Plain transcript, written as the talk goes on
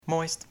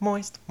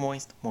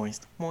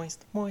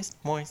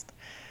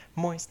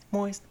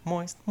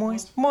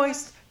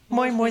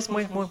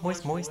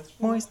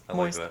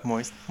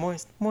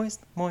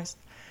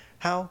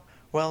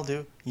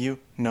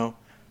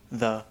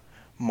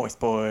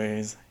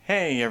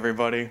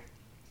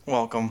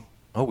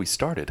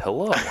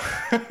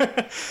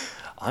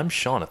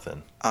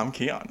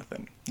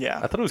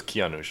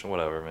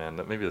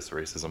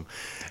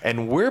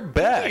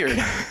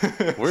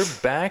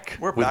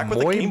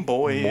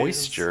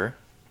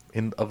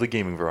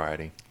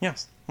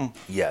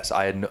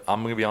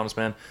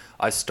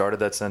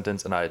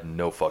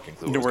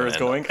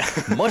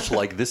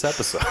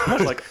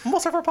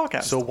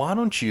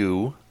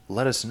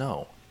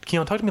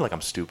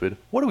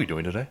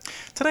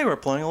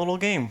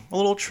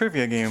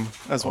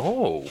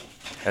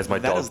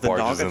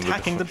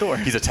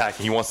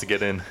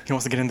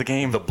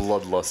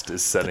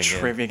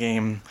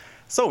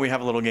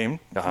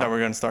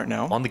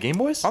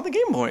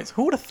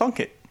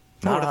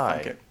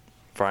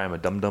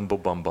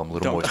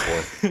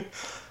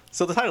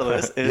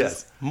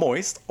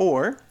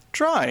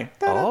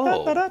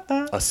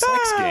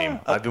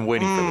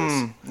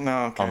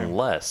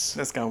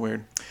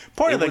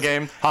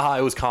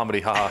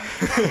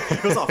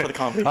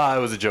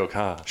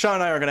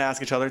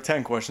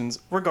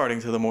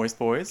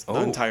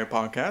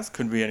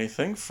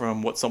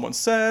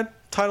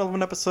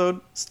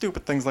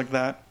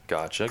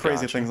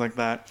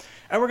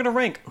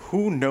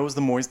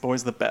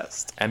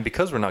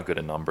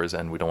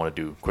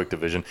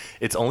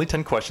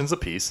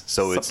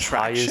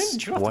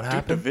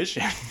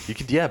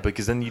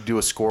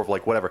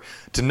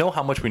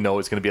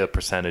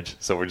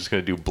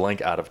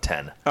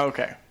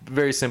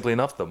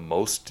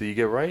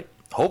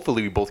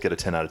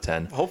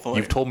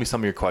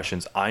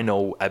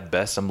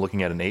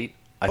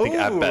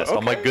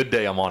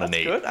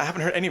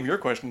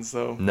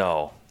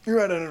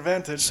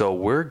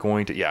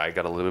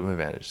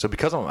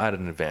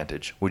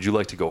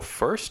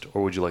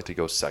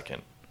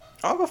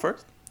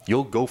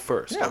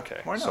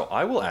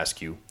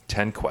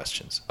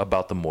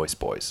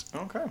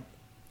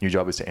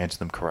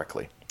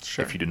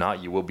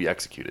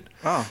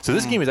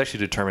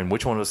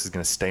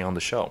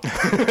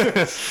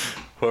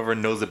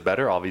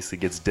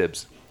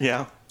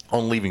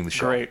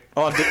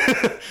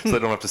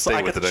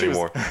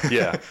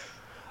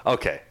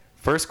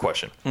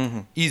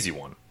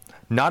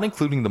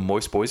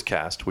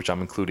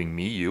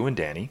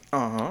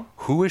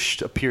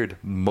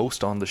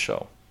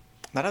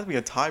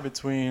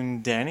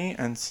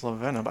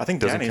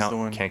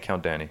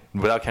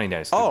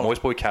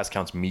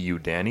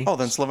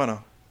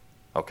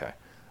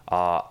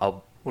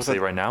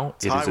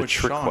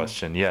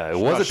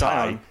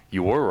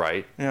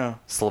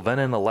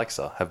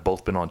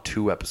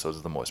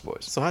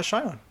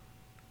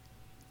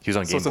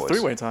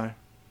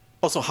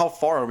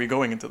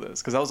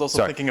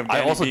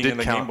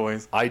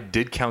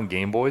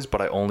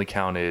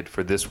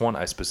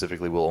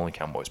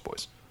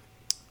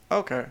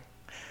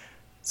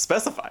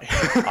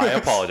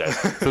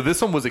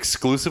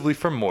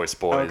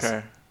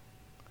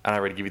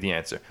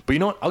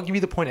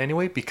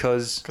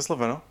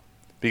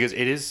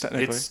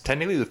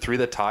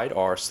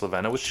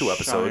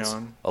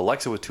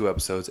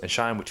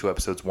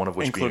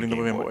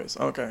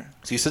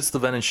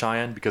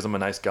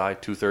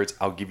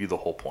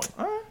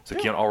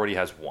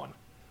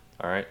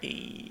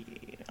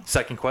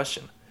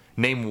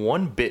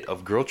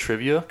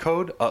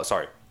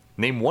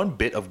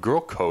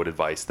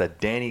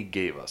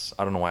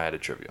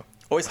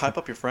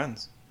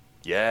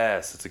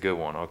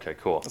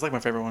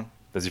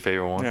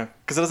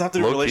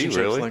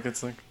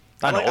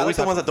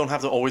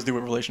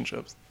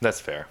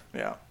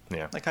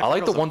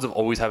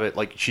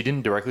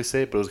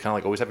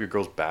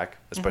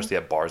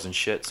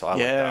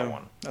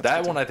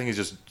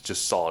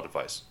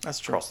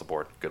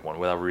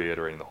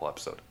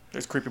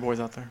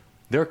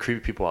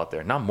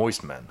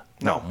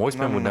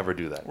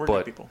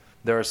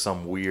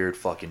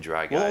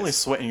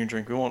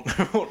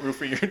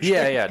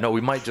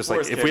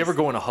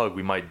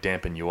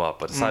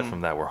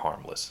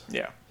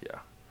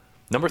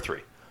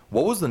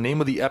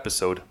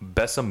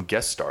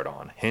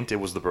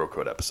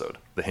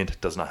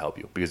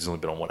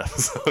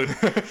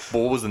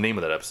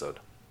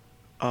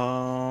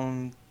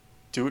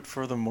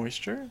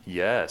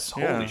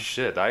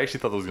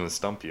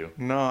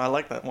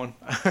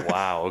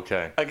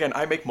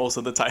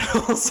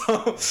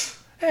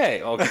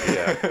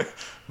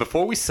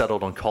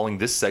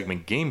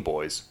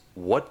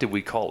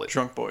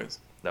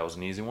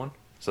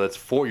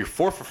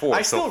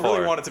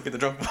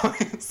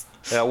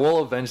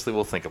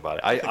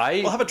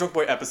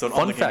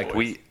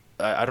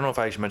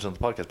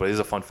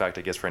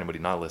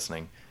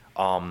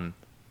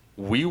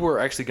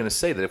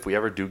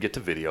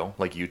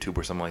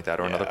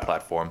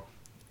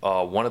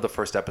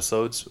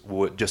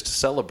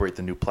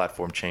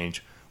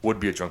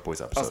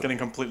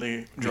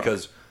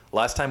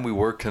Last time we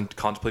were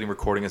contemplating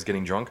recording us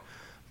getting drunk,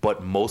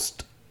 but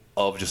most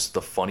of just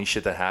the funny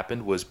shit that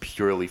happened was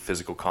purely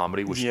physical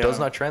comedy, which does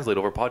not translate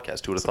over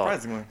podcast. Who would have thought?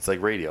 Surprisingly. It's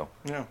like radio.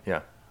 Yeah.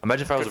 Yeah.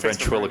 Imagine if I was a Good face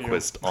for radio.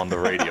 ventriloquist on the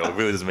radio. It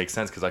really doesn't make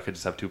sense because I could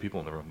just have two people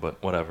in the room,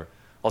 but whatever.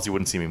 Also, you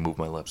wouldn't see me move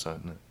my lips. So,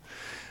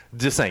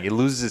 just saying, it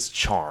loses its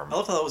charm. I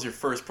love how that was your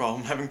first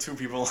problem, having two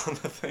people on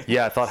the thing.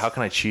 Yeah, I thought, how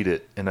can I cheat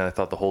it? And then I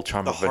thought the whole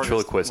charm The of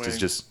ventriloquist hardest is way.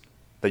 just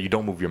that you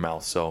don't move your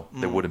mouth, so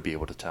they wouldn't be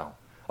able to tell.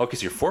 Okay,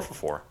 so you're 4 for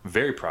 4.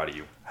 Very proud of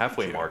you.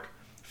 Halfway Thank you. mark.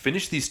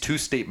 Finish these two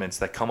statements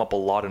that come up a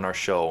lot in our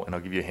show, and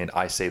I'll give you a hint.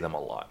 I say them a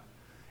lot.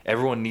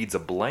 Everyone needs a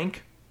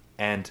blank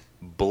and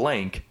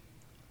blank.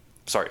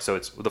 Sorry, so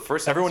it's the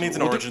first. Everyone needs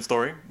an we'll do- origin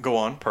story. Go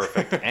on.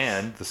 Perfect.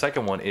 And the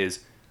second one is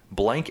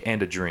blank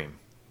and a dream.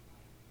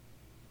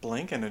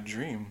 Blank and a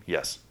dream.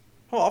 Yes.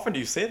 How often do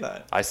you say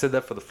that? I said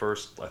that for the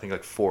first, I think,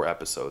 like 4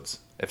 episodes.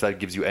 If that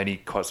gives you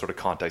any sort of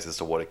context as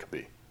to what it could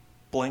be.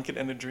 Blanket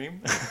and a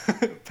dream?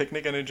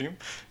 Picnic and a dream?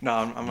 No,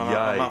 I'm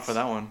not for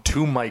that one.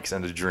 2 mics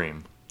and a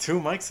dream. 2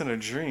 mics and a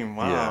dream.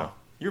 Wow. Yeah.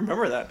 You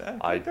remember that,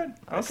 Dad? I Good.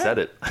 I said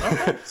it.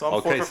 Okay, so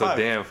I'm 4 Okay, for so 5.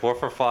 damn, 4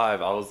 for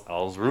 5. I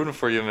was rooting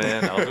for you,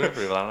 man. I was rooting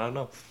for you, but I don't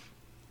know.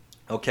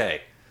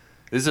 Okay,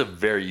 this is a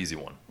very easy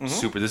one.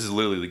 Super. This is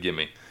literally the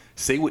gimme.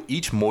 Say what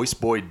each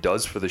Moist Boy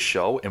does for the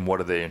show, and what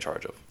are they in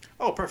charge of?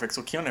 Oh, perfect.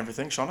 So Keon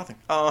everything, Sean nothing.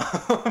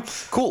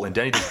 Cool. And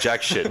Danny does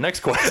jack shit. Next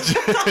question.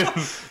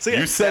 So yeah,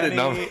 You said it, Danny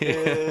not me.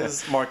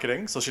 is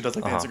marketing, so she does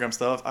like the Uh-huh. Instagram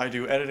stuff. I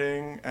do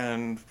editing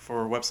and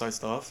for website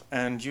stuff,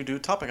 and you do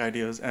topic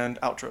ideas and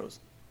outros.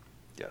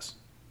 Yes.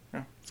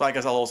 Yeah. So I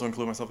guess I'll also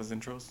include myself as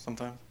intros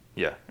sometimes.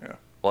 Yeah. Yeah.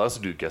 Well, I also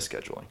do guest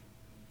scheduling.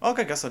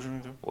 Okay, guess I do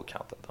too. We'll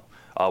count that though.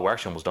 We're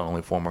actually almost done.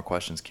 Only 4 more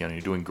questions, Keanu.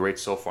 You're doing great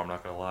so far. I'm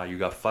not gonna lie. You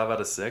got 5 out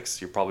of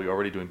 6. You're probably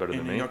already doing better In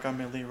than New me. York, I'm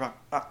Millie Rock.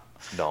 Ah.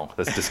 No,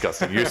 that's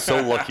disgusting. You're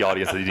so lucky,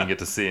 audience, that you didn't get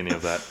to see any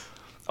of that.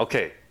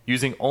 Okay,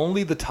 using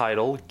only the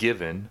title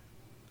given.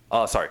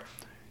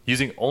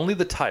 Using only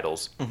the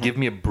titles, give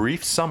me a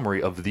brief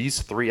summary of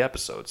these 3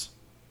 episodes.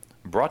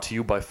 Brought to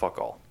you by Fuck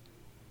All.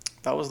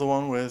 That was the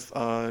one with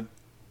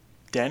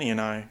Danny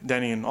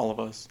and all of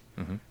us.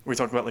 Mm-hmm. We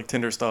talked about like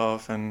Tinder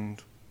stuff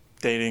and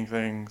dating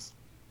things.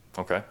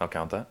 Okay, I'll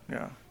count that.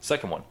 Yeah.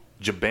 Second one,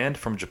 Jabanned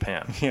from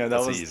Japan. Yeah,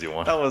 that's was the easy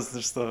one. That was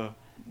just a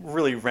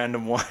really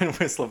random one with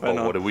Oh,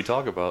 Slovenia. what did we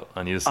talk about?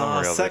 I need a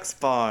summary of Sex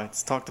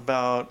bots. Talked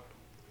about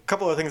a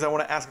couple of things I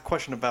want to ask a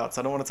question about,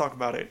 so I don't want to talk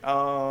about it.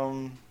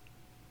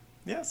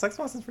 Yeah, sex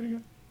bots is pretty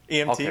good.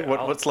 it. EMT, Okay, what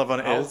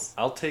Slovenia is.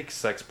 I'll take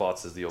sex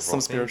bots as the overall Some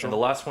theme, spiritual. and the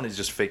last one is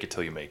just fake it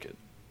till you make it.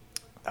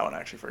 That one I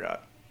actually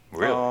forgot.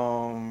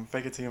 Really?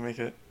 Fake it till you make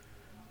it.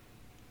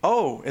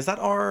 Oh, is that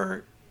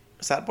our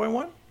Sad Boy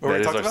one? Where That we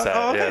is talked our about? sad-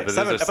 Oh, okay. yeah, that is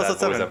our episode Sad Boys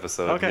 7.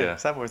 episode, Okay, yeah.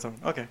 Sad Boy 7.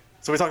 Okay.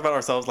 So we talked about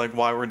ourselves, like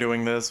why we're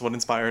doing this, what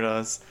inspired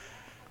us,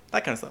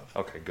 that kind of stuff.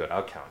 Okay, good.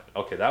 I'll count it.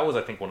 Okay, that was,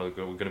 I think, going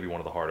to be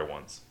one of the harder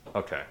ones.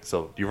 Okay,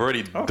 so you've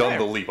already Okay. done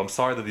the leap. I'm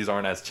sorry that these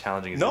aren't as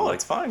challenging as No, you like.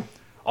 it's fine.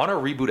 On our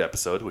reboot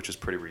episode, which was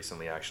pretty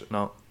recently, actually.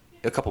 No,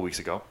 a couple weeks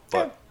ago.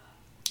 But,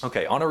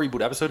 okay, on our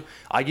reboot episode,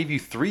 I gave you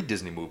 3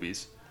 Disney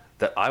movies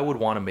that I would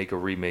want to make a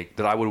remake,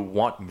 that I would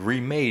want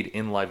remade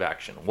in live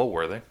action. What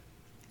were they?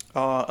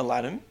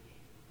 Aladdin,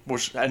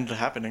 which ended up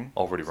happening.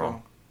 Already so-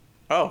 wrong.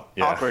 Oh,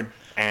 Yeah. awkward.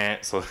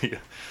 And so, yeah.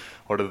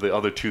 What are the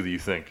other 2 that you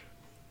think?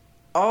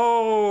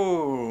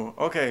 Oh,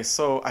 okay.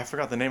 So I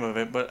forgot the name of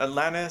it, but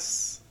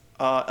Atlantis,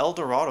 El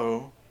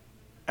Dorado,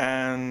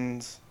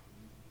 and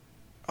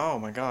oh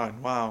my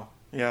God! Wow.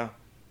 Yeah.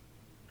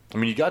 I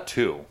mean, you got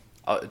 2.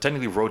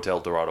 Technically, Road to El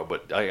Dorado,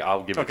 but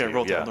I'll give it to Okay, you.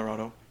 Roll to yeah. El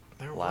Dorado.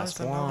 There Last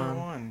was another one.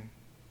 one.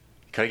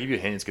 Can I give you a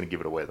hint? It's going to give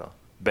it away, though.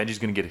 Benji's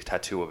going to get a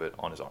tattoo of it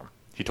on his arm.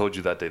 He told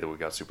you that day that we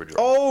got super drunk.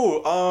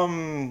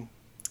 Oh,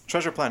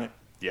 Treasure Planet.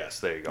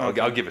 Yes, there you go.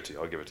 Okay. I'll give it to you.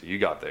 I'll give it to you. You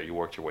got there. You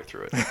worked your way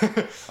through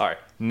it. All right.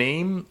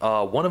 Name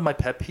one of my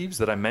pet peeves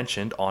that I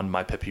mentioned on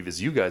My Pet Peeve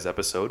Is You Guys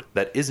episode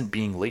that isn't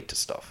being late to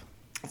stuff.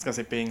 I was gonna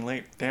say being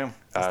late. Damn.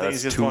 That's the That's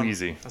easiest too one.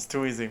 easy. That's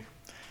too easy.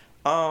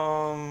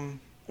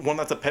 One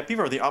that's a pet peeve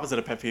or the opposite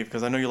of pet peeve?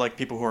 Because I know you like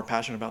people who are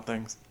passionate about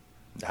things.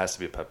 It has to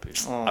be a pet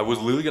peeve. Aw. I was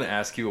literally going to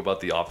ask you about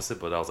the opposite,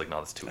 but I was like, no,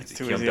 that's too That's easy.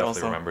 too Keon easy definitely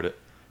also. remembered it.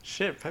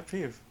 Shit, pet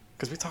peeve.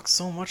 Because we talk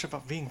so much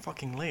about being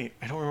fucking late.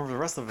 I don't remember the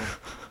rest of it.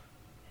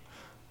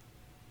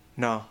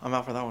 No, I'm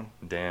out for that one.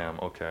 Damn,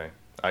 okay.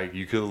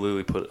 You could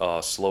literally put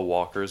slow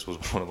walkers was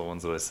one of the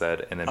ones that I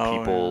said, and then Oh,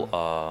 people.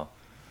 yeah.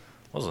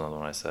 What was another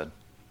one I said?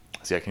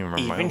 See, I can't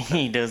remember my Even own.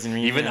 he doesn't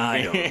remember. Even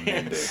I don't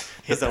remember.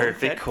 His The own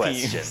perfect pet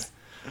question. peeves.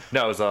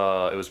 No,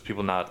 it was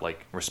people not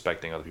like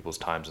respecting other people's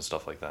times and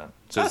stuff like that.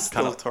 So That's it's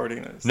kind still of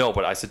tardiness. no,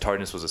 but I said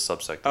tardiness was a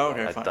subsect. Oh, of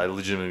that. okay, fine. I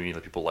legitimately mean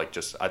that people like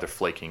just either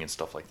flaking and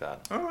stuff like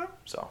that. All right.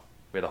 So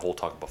we had a whole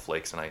talk about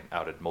flakes, and I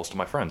outed most of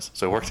my friends,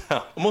 so it worked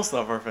out. Most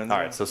of our friends. All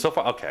yeah. right, so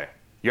far okay.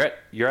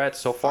 You're at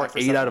so far 5 for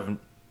 8 out of.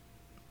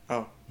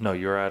 Oh. No,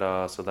 you're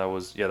at so that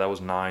was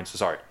 9. So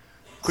sorry.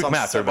 Quick So I'm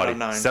math, 7 out of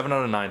everybody. 9. 7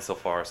 out of 9 so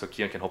far. So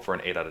Keon can hope for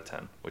an 8 out of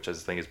 10, which I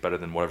think is better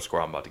than whatever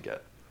score I'm about to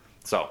get.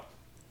 So,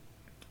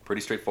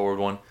 pretty straightforward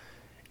one.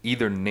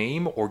 Either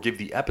name or give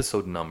the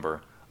episode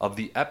number of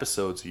the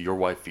episodes your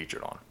wife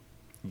featured on.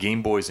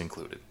 Game Boys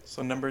included.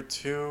 So number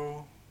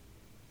 2,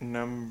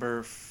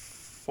 number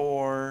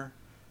 4,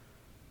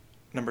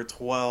 number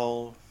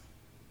 12,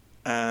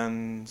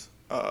 and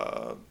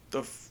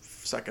the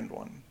second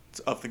one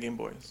of the Game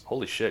Boys.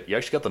 Holy shit! You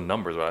actually got the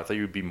numbers right. I thought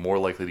you'd be more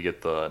likely to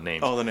get the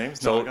names. Oh, the names?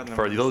 So No, I got the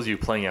for numbers. those of you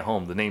playing at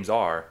home, the names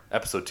are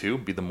Episode 2,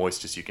 Be the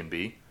Moistest You Can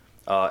Be.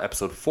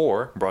 Episode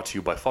 4, brought to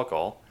you by Fuck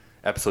All.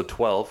 Episode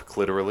 12,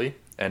 Clitorally.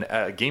 And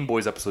Game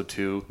Boys Episode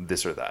 2,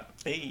 This or That.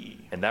 Hey.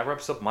 And that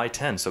wraps up my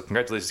 10. So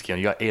congratulations, Keon.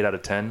 You got 8 out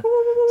of 10.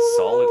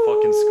 Solid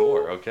fucking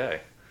score.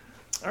 Okay.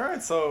 All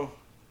right, so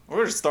we're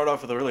going to start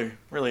off with a really,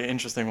 really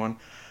interesting one.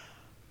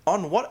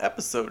 On what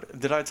episode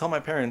did I tell my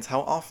parents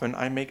how often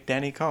I make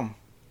Danny come?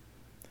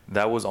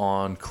 That was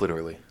on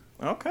Clitorally.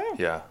 Okay.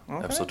 Yeah,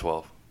 Okay. Episode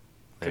 12.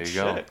 There Good you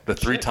go. shit. The Good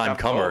shit. 3-time Got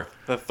comer.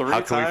 both. The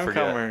How can we 3-time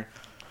forget? comer.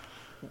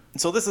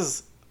 So this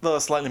is the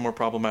slightly more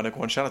problematic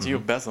one. Shout out to you,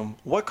 Besem.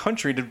 What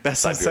country did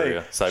Besem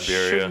Siberia. say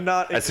Siberia. should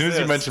not As soon as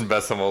you exist? mentioned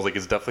Besem, I was like,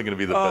 it's definitely going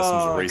to be the Besem's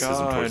Oh,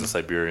 racism towards God. the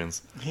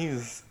Siberians.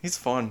 He's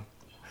fun.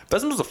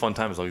 Besem was a fun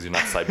time as long as you're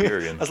not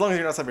Siberian. As long as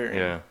you're not Siberian.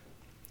 Yeah.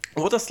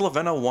 What does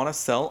Slovena want to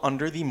sell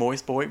under the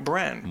Moist Boy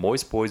brand?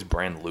 Moist Boys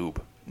brand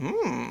lube.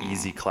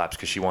 Easy claps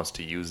because she wants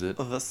to use it.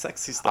 The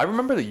sexy I stuff.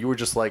 remember that you were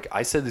just like,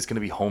 I said it's going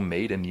to be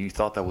homemade, and you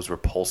thought that was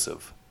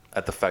repulsive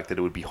at the fact that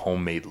it would be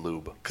homemade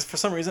lube. Because for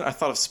some reason I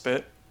thought of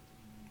spit.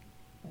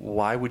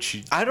 Why would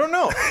she? I don't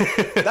know.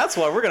 That's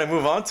why we're going to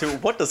move on to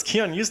what does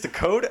Keon use to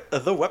code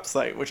the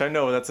website, which I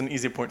know that's an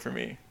easy point for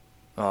me.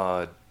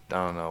 I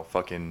don't know,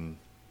 fucking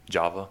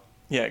Java.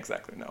 Yeah,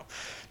 exactly. No.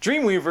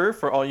 Dreamweaver,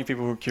 for all you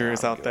people who are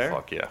curious out there.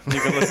 Fuck yeah.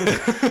 You can listen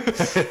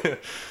to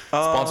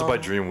Sponsored by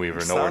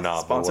Dreamweaver. No, we're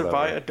not. but Sponsored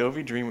by whatever.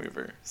 Adobe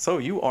Dreamweaver. So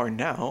you are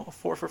now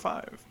 4 for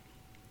 5.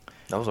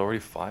 That was already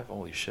 5?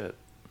 Holy shit.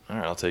 All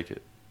right, I'll take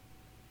it.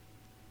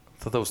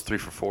 I thought that was 3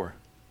 for 4.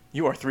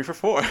 You are 3 for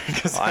 4.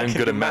 'cause I I'm can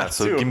good do at math,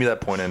 so too. give me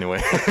that point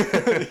anyway.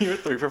 You're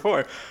 3 for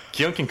 4.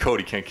 Keon can code,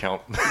 he can't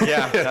count.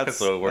 Yeah, that's,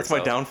 So it works that's my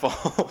out. downfall.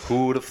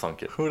 Who would have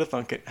thunk it? Who would have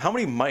thunk it? How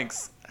many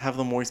mics have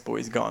the Moist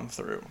Boys gone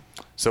through?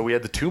 So we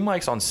had the 2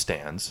 mics on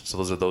stands. So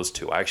those are those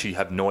 2. I actually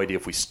have no idea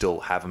if we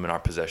still have them in our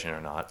possession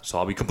or not. So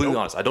I'll be completely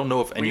Nope. honest. I don't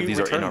know if any We of these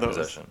are in returned our those.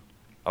 possession.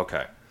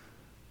 Okay.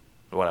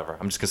 Whatever.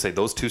 I'm just gonna say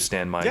those 2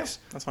 stand mics. Yeah,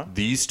 that's fine.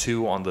 These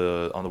 2 on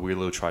the weird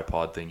little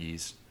tripod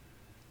thingies,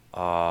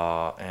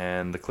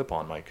 and the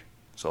clip-on mic.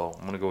 So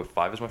I'm gonna go with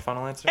 5 as my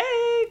final answer.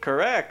 Hey,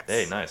 correct.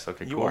 Hey, nice.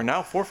 Okay, You cool. are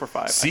now 4 for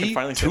 5. I See, can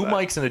finally say 2 that.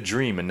 mics in a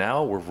dream, and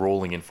now we're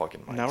rolling in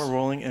fucking mics. Now we're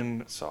rolling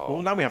in. So-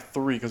 Well, now we have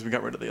 3 because we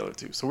got rid of the other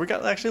 2. So we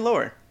got actually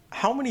lower.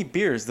 How many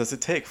beers does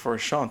it take for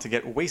Sean to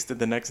get wasted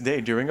the next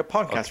day during a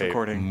podcast Okay,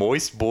 recording?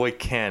 Moist Boy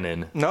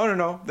Cannon.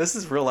 No. This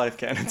is real life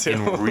canon too.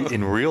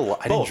 In real life,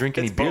 I didn't Both. drink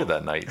any It's beer both.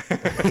 that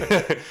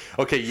night.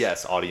 Okay,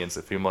 yes, audience,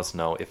 if you must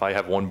know, if I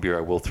have 1 beer,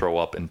 I will throw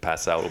up and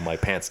pass out with my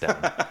pants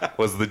down.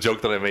 Was the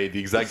joke that I made, the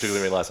exact joke that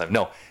I made last time.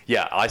 No,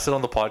 yeah, I said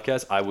on the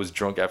podcast I was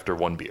drunk after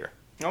 1 beer.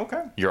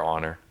 Okay. Your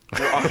Honor.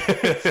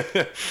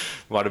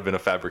 Might have been a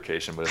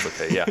fabrication, but it's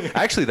okay. Yeah,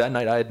 actually, that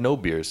night I had no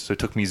beers, so it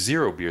took me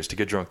 0 beers to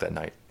get drunk that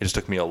night. It just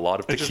took me a lot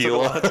of It just took a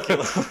tequila, lot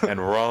of tequila. and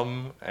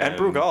rum And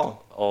Brugal.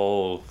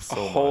 Oh, so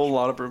A whole much.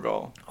 lot of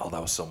Brugal. Oh,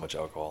 that was so much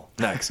alcohol.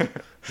 Next,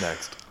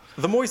 next.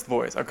 The Moist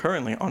Boys are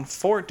currently on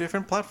 4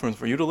 different platforms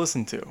for you to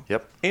listen to.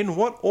 Yep. In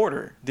what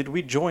order did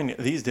we join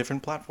these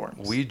different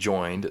platforms? We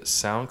joined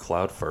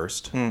SoundCloud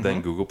first, Mm-hmm.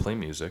 then Google Play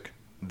Music,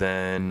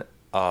 then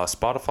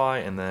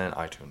Spotify, and then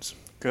iTunes.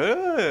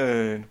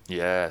 Good.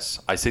 Yes,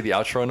 I say the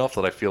outro enough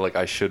that I feel like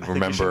I should think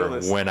you should remember know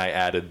this. when I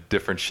added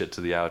different shit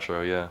to the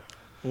outro. Yeah,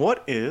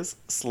 What is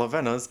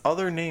Slovena's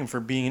other name for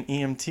being an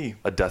EMT?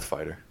 a Death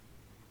Fighter.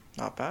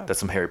 Not bad.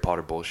 That's some Harry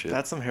Potter bullshit.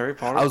 That's some Harry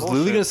Potter I was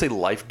literally gonna bullshit. say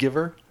Life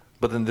Giver,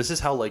 but then this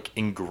is how like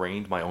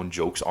ingrained my own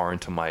jokes are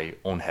into my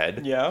own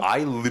head. Yeah.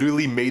 I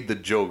literally made the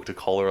joke to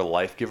call her a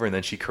Life Giver, and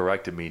then she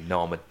corrected me.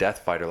 No, I'm a Death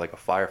Fighter, like a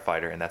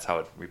firefighter, and that's how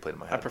it replayed in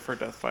my I head. prefer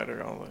Death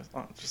Fighter always.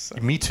 Oh, just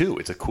saying. Me too.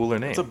 It's a cooler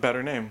name. It's a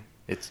better name.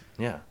 It's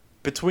yeah.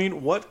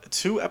 Between what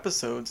 2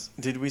 episodes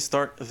did we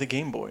start the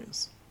Game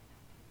Boys?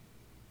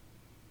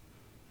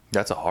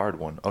 That's a hard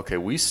one. Okay,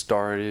 we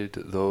started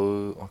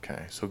those.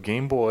 Okay, so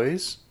Game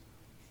Boys.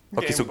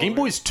 Okay, so Game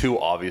Boys 2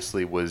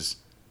 obviously was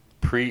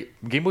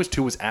Game Boys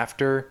 2 was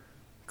after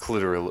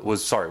Clitorally.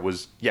 Was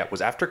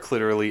after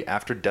Clitorally,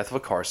 after Death of a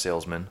Car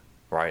Salesman.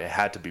 Right, it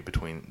had to be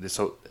between this.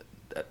 So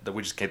that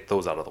we just get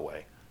those out of the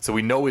way. So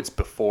we know it's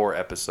before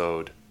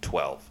episode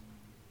 12,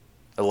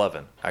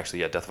 11.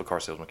 Actually, yeah, Death of a Car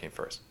Salesman came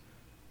first.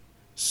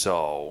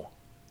 So,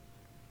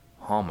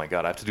 oh my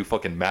god, I have to do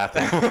fucking math.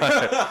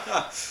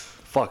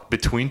 Fuck,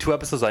 between 2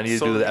 episodes, I need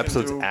So to do we the can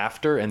episodes do-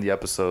 after and the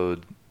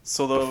episode.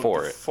 So the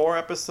Before it. before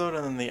episode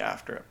and then the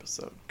after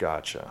episode.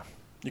 Gotcha.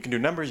 You can do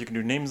numbers, you can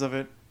do names of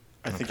it.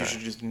 I think you Okay.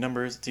 should just do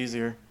numbers, it's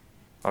easier.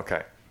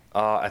 Okay.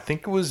 I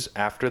think it was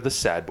after the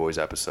Sad Boys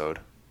episode.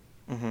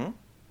 Mm-hmm.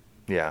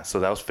 Yeah, so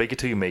that was Fake It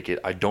Till You Make It.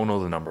 I don't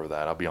know the number of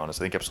that, I'll be honest.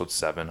 I think episode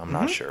 7. I'm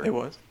not sure. It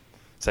was.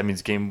 So that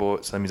means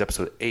so that means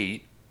episode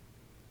 8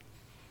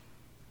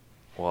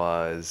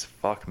 was.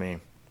 Fuck me.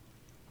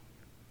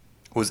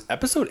 Was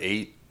episode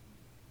 8.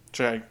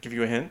 Should I give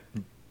you a hint?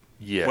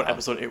 Yeah. What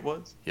episode 8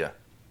 was? Yeah.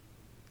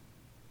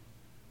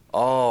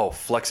 Oh,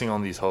 flexing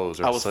on these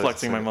hoes. I was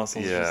flexing my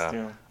muscles. Yeah. Just, you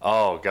know.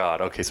 Oh, God.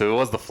 Okay, so it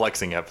was the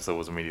flexing episode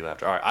was immediately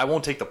after. All right, I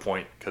won't take the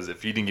point because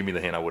if you didn't give me the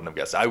hint, I wouldn't have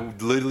guessed. I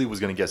literally was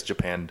going to guess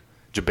Japan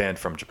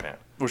from Japan.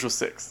 Which was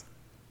 6.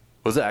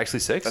 Was it actually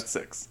 6? That's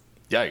 6.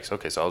 Yikes.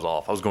 Okay, so I was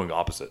off. I was going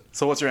opposite.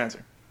 So what's your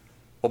answer?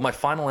 Well, my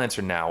final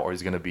answer now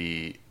is going to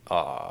be.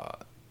 I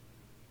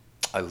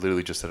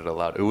literally just said it out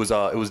loud. It was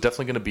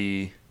definitely going to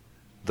be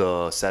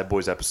the Sad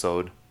Boys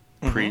episode.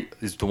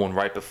 Is the one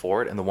right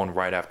before it, and the one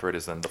right after it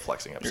is then the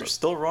flexing episode. You're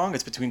still wrong.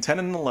 It's between 10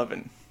 and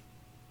 11.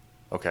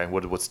 Okay,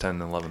 what's 10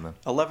 and 11 then?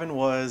 11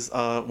 was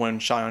when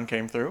Cheyenne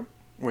came through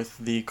with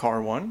the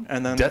car one,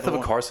 and then Death of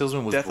a Car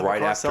Salesman was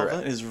right after.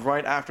 Salesman is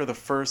right after the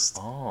first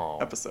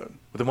episode.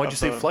 But then why'd you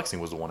say flexing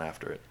was the one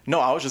after it? No,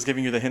 I was just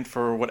giving you the hint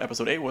for what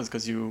episode 8 was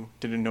because you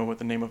didn't know what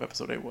the name of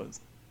episode 8 was.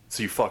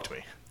 So you fucked me.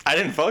 I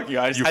didn't fuck you.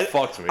 I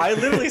fucked me. I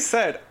literally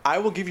said I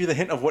will give you the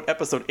hint of what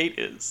episode 8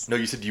 is. No,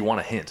 you said, do you want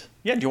a hint?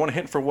 Yeah, do you want a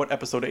hint for what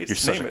episode 8 is? You're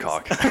such a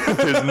cock.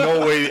 There's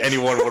no way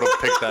anyone would have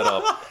picked that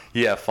up.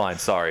 Yeah, fine.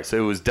 Sorry. So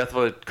it was Death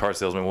of a Car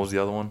Salesman. What was the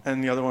other one?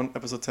 And the other one,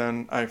 episode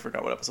 10, I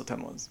forgot what episode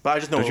 10 was. But I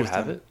just know Don't it you was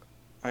have 10.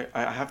 it?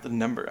 I have the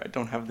number. I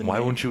don't have the name. Why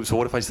wouldn't you? So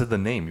what if I said the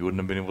name? You wouldn't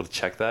have been able to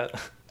check that?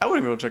 I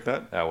wouldn't be able to check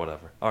that. Yeah,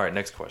 whatever. All right,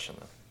 next question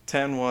then.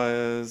 10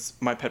 was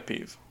my pet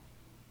peeve.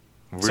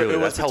 Really? So it was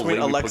That's how between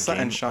late Alexa we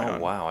put and game? Cheyenne. Oh,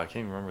 wow. I can't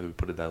even remember that we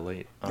put it that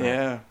late. All right.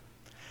 Yeah.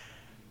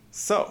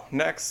 So,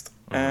 next,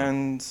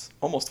 and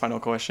almost final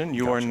question.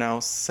 You are Gotcha. now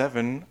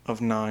 7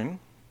 of 9.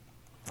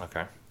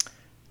 Okay.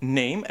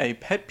 Name a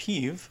pet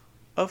peeve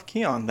of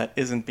Keon that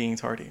isn't being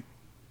tardy.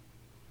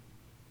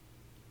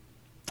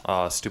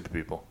 Stupid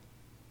people.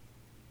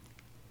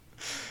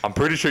 I'm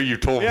pretty sure you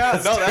told me. Yeah,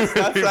 that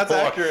no, that's before.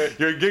 accurate.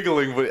 You're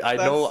giggling, but I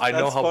know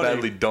That's how funny.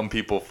 badly dumb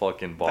people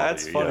fucking bother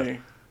That's you. funny.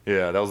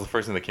 Yeah, that was the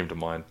first thing that came to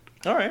mind.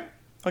 All right.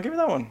 I'll give you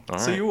that one. All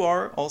So right. you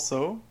are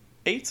also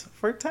 8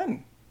 for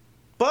 10.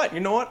 But you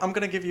know what? I'm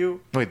going to give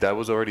you... Wait, that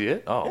was already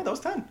it? Oh. Yeah, that was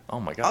 10. Oh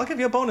my god. I'll give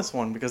you a bonus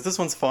one because this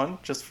one's fun,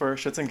 just for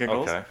shits and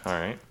giggles. Okay, all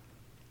right.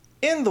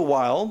 In the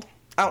wild,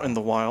 out in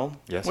the wild,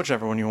 Yes.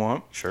 whichever one you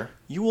want, Sure.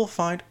 you will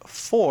find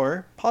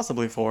 4,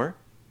 possibly 4,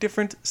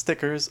 different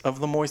stickers of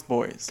the Moist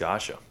Boys.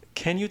 Gotcha.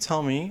 Can you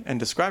tell me and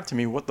describe to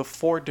me what the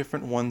 4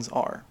 different ones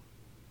are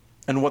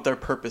and what their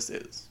purpose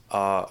is?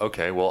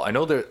 Okay, well, I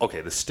know they're...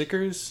 Okay, the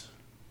stickers...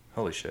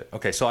 Holy shit.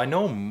 Okay, so I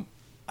know...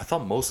 I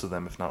thought most of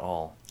them, if not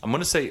all... I'm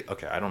going to say...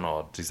 Okay, I don't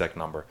know the exact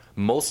number.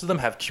 Most of them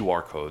have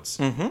QR codes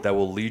that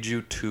will lead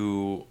you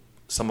to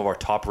some of our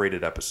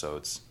top-rated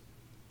episodes.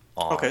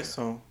 Okay,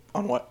 so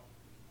on what?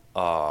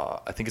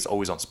 I think it's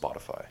always on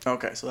Spotify.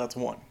 Okay, so that's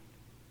 1.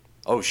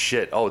 Oh,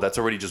 shit. Oh, that's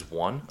already just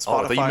one? Oh,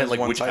 I thought you Spotify meant is like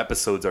one which type.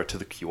 episodes are to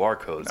the QR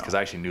codes, because No.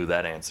 I actually knew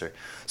that answer.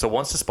 So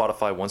one's to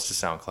Spotify, one's to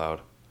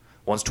SoundCloud,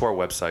 one's to our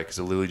website, because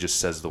it literally just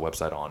says the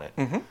website on it.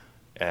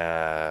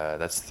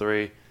 That's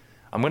 3.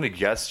 I'm going to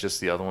guess just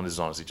the other one is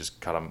honestly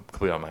just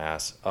completely on my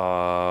ass.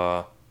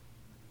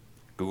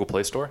 Google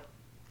Play Store?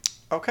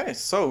 Okay,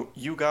 so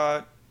you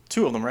got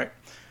 2 of them, right?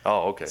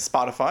 Oh, okay.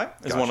 Spotify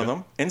is one of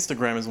Gotcha. them.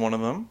 Instagram is one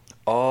of them.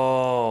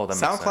 Oh, that makes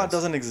sense. SoundCloud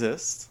doesn't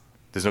exist.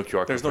 There's no QR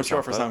code There's no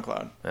QR for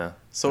SoundCloud. Yeah.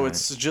 So Alright.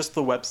 it's just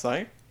the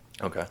website.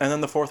 Okay. And then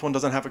the 4th one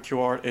doesn't have a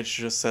QR. It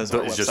just says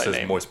our It website just says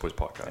name. Moist Boys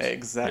Podcast.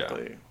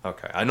 Exactly. Yeah.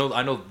 Okay. I know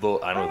that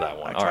one. I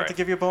All tried right. to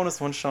give you a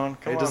bonus one, Sean.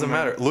 Come It on, doesn't man.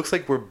 matter. It looks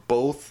like we're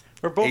both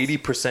We're both-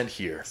 80%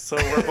 here. So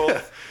we're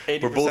both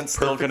 80% We're both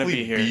still going to perfectly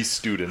be here. B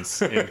students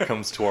when it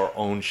comes to our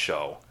own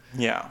show.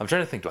 Yeah. I'm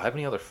trying to think. Do I have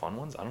any other fun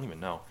ones? I don't even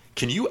know.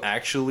 Can you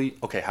actually?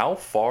 Okay, how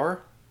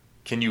far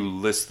can you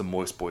list the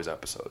Moist Boys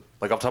episode?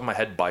 Like off the top of my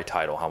head, by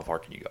title, how far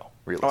can you go? Oh,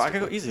 Realistically, I can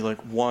go easy. Like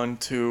 1,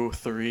 2,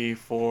 3,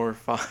 4,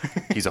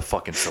 5. He's a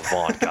fucking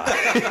savant,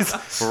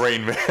 guys.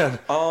 Rain Man.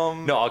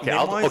 No, okay.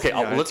 name-wise? Yeah,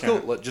 I Let's go.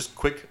 can't. Just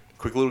quick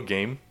little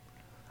game.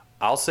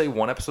 I'll say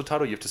one episode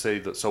title. You have to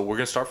say so. We're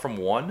gonna start from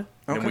 1,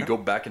 and we Okay. go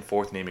back and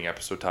forth naming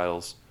episode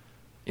titles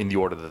in the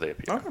order that they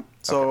appear. Okay.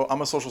 So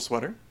I'm a social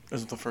sweater.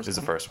 Is the first This is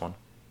one. the first one.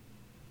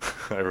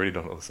 I already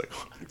don't know the second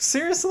one.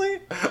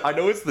 Seriously? I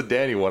know it's the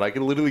Danny one. I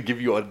can literally give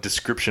you a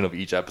description of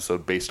each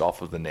episode based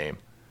off of the name.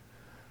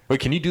 Wait,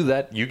 can you do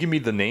that? You give me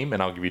the name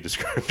and I'll give you a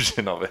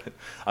description of it.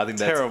 I think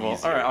that's Terrible.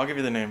 easier. All right, I'll give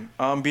you the name.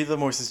 Be the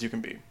moistest you can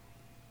be.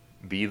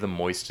 Be the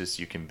moistest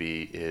you can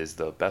be is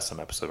the best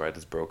episode, right?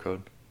 That's bro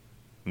code.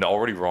 No,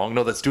 already wrong.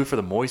 No, let's do it for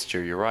the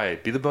moisture. You're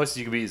right. Be the moistest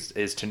you can be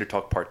is Tinder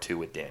Talk Part 2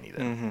 with Danny.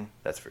 Then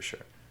that's for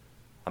sure.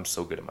 I'm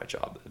so good at my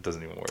job. It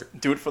doesn't even work.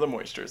 Do it for the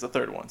moisture is the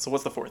 3rd one. So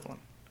what's the 4th one?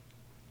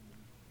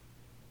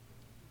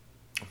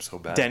 I'm so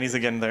bad. Danny's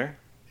again there.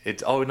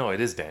 Oh no,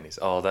 it is Danny's.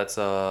 Oh, that's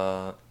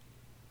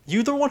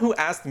You the one who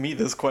asked me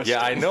this question.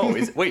 Yeah, I know.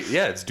 Wait,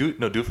 yeah, it's do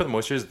it for the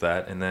moisture is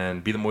that, and then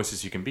be the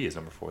moistest you can be is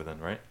number 4 then,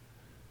 right?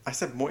 I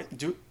said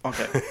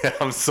okay.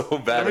 I'm so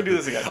bad. Let me do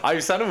this again. I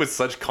sounded with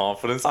such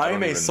confidence. I I'm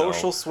don't a even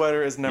social know.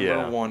 sweater is number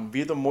Yeah. 1.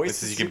 Be the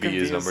moistest you can be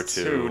is number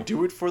 2.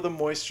 Do it for the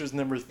moisture is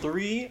number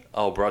 3.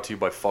 Oh, brought to you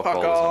by Fuck Fuck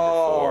All is number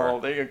all.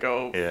 4. There you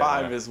go. Yeah.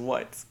 5 is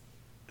what?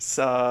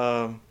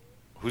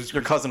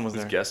 Your cousin was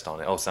who's there. guest on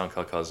it? Oh,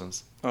 SoundCloud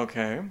Cousins.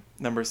 Okay.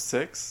 Number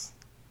 6.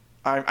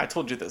 I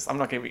told you this. I'm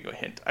not giving you a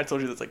hint. I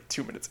told you this like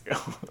 2 minutes ago.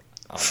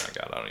 Oh my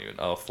god, I don't even.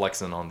 Oh,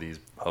 flexing on these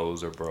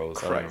hoes or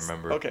bros. I don't even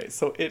remember. Okay,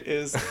 so it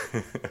is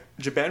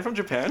Japan from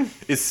Japan.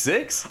 Is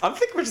 6? I'm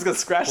thinking we're just gonna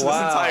scratch this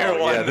entire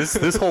one. Yeah,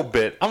 this whole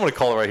bit. I'm gonna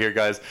call it right here,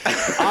 guys.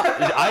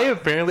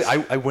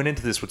 I went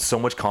into this with so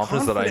much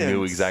confidence that I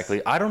knew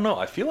exactly. I don't know.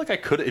 I feel like I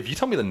could. If you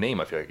tell me the name,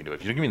 I feel like I can do it.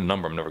 If you don't give me the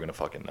number, I'm never gonna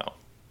fucking know.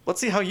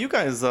 Let's see how you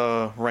guys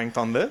ranked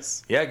on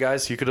this. Yeah,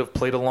 guys, you could have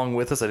played along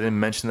with us. I didn't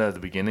mention that at the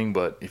beginning,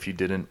 but if you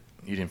didn't,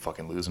 you didn't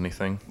fucking lose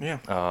anything.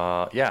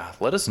 Yeah. Yeah.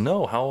 Let us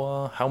know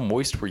how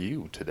moist were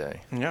you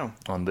today. Yeah.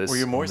 On this. Were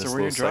you moist or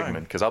were you dry?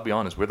 Segment? Because I'll be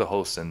honest, we're the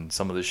hosts, and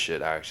some of this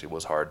shit actually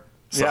was hard.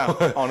 So,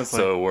 yeah. Honestly.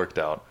 So it worked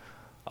out.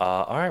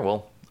 All right.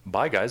 Well,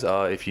 bye, guys.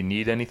 If you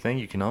need anything,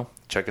 you can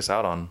check us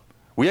out on.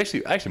 We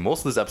actually most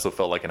of this episode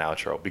felt like an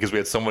outro because we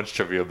had so much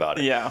trivia about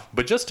it. Yeah.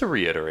 But just to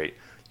reiterate.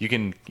 You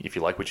can, if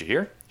you like what you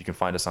hear, you can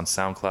find us on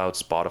SoundCloud,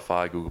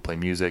 Spotify, Google Play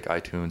Music,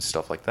 iTunes,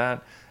 stuff like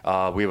that.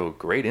 We have a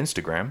great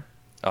Instagram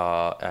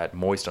at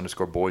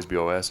moist_boys,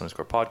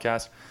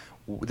 BOS_podcast.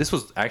 This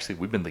was actually,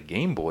 we've been the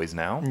Game Boys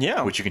now.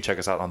 Yeah. Which you can check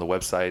us out on the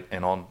website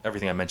and on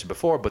everything I mentioned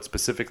before, but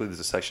specifically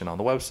there's a section on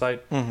the website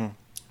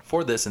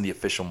for this and the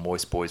official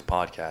Moist Boys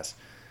podcast.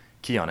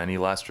 Keon, any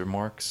last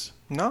remarks?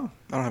 No,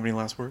 I don't have any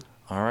last words.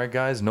 All right,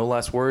 guys, no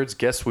last words.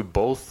 Guess we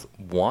both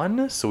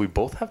won, so we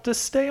both have to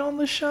stay on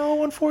the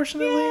show,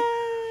 unfortunately.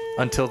 Yay.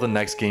 Until the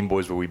next Game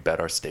Boys where we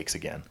bet our stakes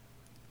again.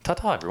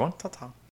 Ta-ta, everyone. Ta-ta.